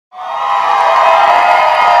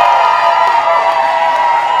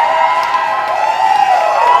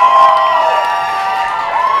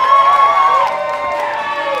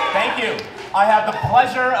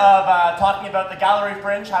pleasure of talking about the Galerie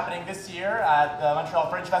Fringe happening this year at the Montreal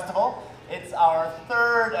Fringe Festival. It's our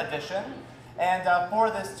 3rd edition, and for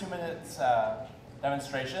this 2-minute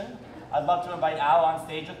demonstration, I'd love to invite Al on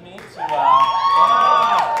stage with me to...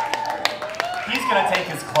 he's going to take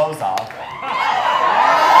his clothes off.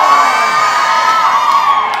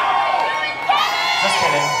 Just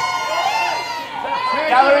kidding.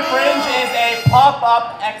 Galerie Fringe is a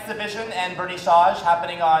pop-up exhibition and vernissage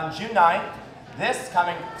happening on June 9th,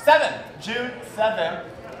 June 7th,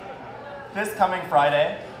 this coming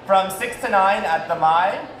Friday, from 6 to 9 at the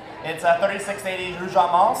Maille. It's 3680 Rue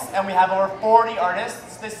Jean Mance, and we have over 40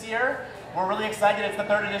 artists this year. We're really excited. It's the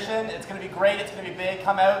 3rd edition. It's going to be great. It's going to be big.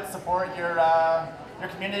 Come out, support your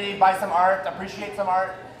community, buy some art, appreciate some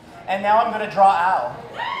art. And now I'm going to draw Al.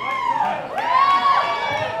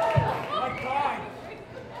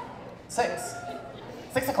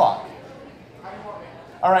 6 o'clock.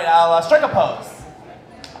 All right, Al, strike a pose.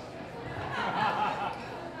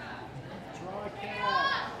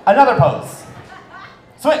 Another pose.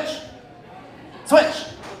 Switch. Switch.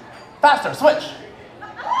 Faster, switch.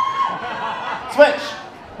 Switch.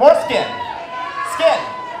 More skin. Skin.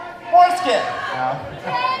 More skin. No.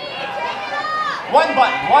 One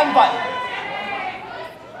button, one button.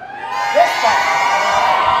 This button.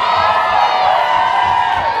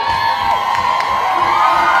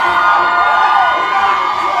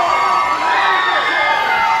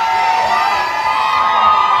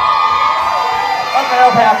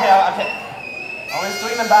 Okay. Always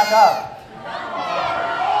doing them back up.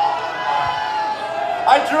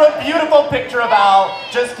 I drew a beautiful picture of Al.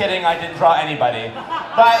 Just kidding, I didn't draw anybody.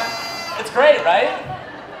 But it's great, right?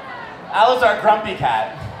 Al is our grumpy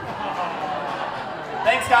cat.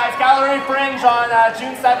 Thanks, guys. Galerie Fringe on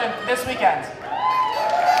June 7th, this weekend.